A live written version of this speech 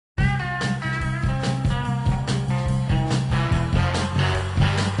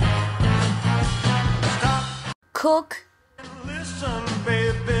cook. Listen,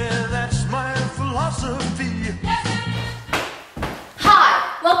 baby, that's my philosophy.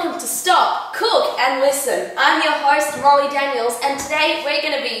 Hi, welcome to Stop, Cook and Listen. I'm your host Molly Daniels, and today we're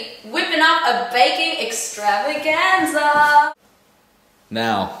going to be whipping up a baking extravaganza.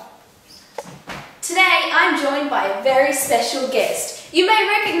 Now. Today I'm joined by a very special guest. You may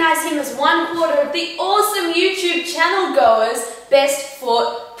recognize him as one quarter of the awesome YouTube channel goers, Best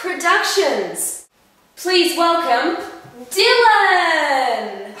Fort Productions. Please welcome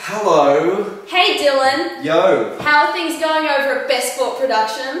Dylan! Hello. Hey Dylan. Yo. How are things going over at Best Fort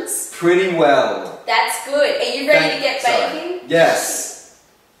Productions? Pretty well. That's good. Are you ready to get baking? Yes.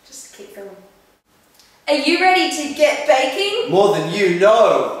 Just keep filming. Are you ready to get baking? More than you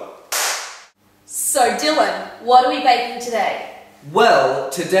know. So Dylan, what are we baking today? Well,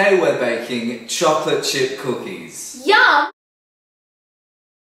 today we're baking chocolate chip cookies. Yum!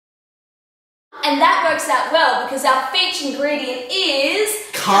 And that works out well because our featured ingredient is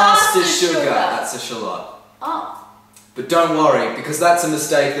Caster sugar. That's a shallot. Oh. But don't worry, because that's a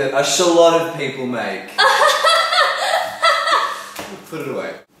mistake that a shallot of people make. Put it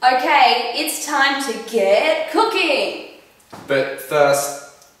away. Okay, it's time to get cooking. But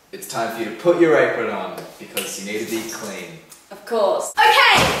first, it's time for you to put your apron on because you need to be clean. Of course.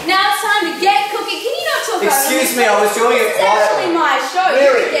 Okay, now it's time to get cooking. Can you not talk over me? Excuse me, I was doing it quietly. It's actually my show.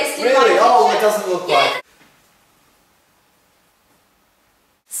 You're a guest in my Really? Oh, kitchen. it doesn't look like.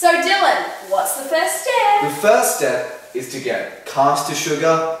 So Dylan, what's the first step? The first step is to get caster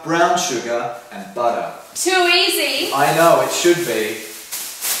sugar, brown sugar, and butter. Too easy. I know, it should be.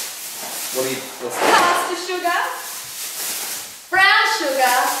 What's that? Caster sugar, brown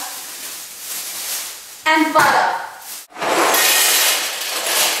sugar, and butter.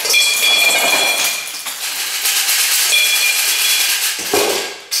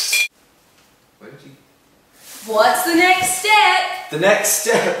 What's the next step? The next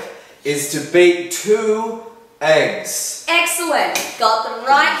step is to beat 2 eggs. Excellent. Got them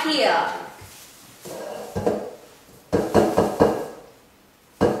right here.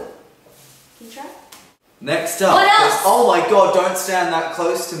 Can you try? Next up What else? is, oh my god, don't stand that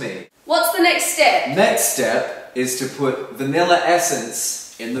close to me. What's the next step? Next step is to put vanilla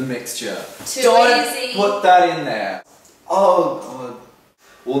essence in the mixture. Too Don't easy. put that in there. Oh god.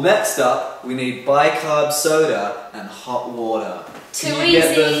 Well, next up, we need bicarb soda and hot water. Too Can you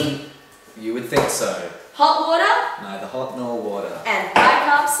get easy. them? You would think so. Hot water Neither hot nor water. and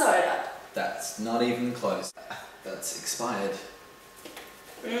bicarb soda. That's not even close. That's expired.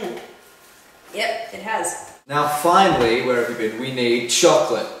 Yep, it has. Now finally, where have you been? We need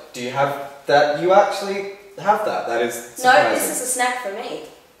chocolate. Do you have that? You actually have that. That is surprising. No, this is a snack for me.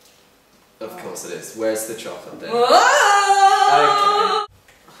 Of course it is. Where's the chocolate then? Whoa! Okay.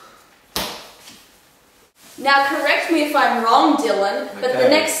 Now correct me if I'm wrong, Dylan, but the Okay.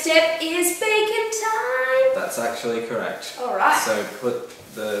 next step is baking time. That's actually correct. Alright. So put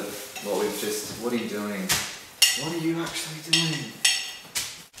the, what are you doing? What are you actually doing?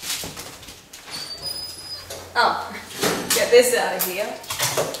 Oh, get this out of here.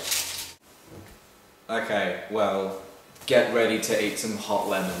 Okay, well, get ready to eat some hot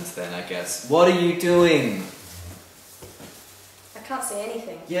lemons then, I guess. What are you doing? I can't see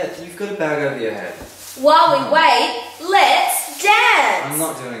anything. Yeah, you've got a bag over your head. While we wait, let's dance! I'm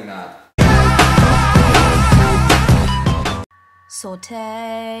not doing that.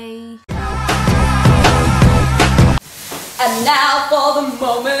 Saute. And now for the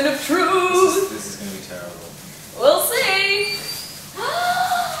moment of truth. This is going to be terrible. We'll see.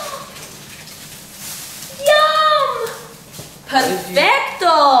 Yum!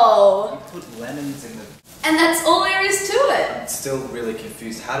 Perfecto! You put lemons in the... And that's all there is to it. I'm still really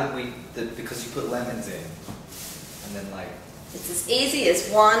confused. How did we... because you put lemons in. And then like... It's as easy as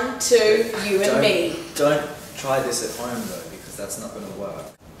 1, 2, you and me. Don't try this at home though, because that's not going to work.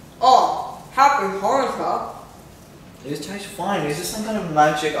 Oh, happy Hanukkah. These taste fine. Is this some kind of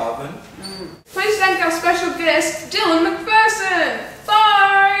magic oven? Please thank our special guest, Dylan McPherson.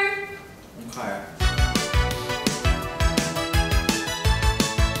 Bye! Okay.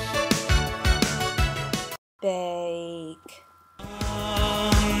 Bake.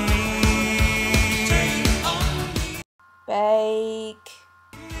 Bake.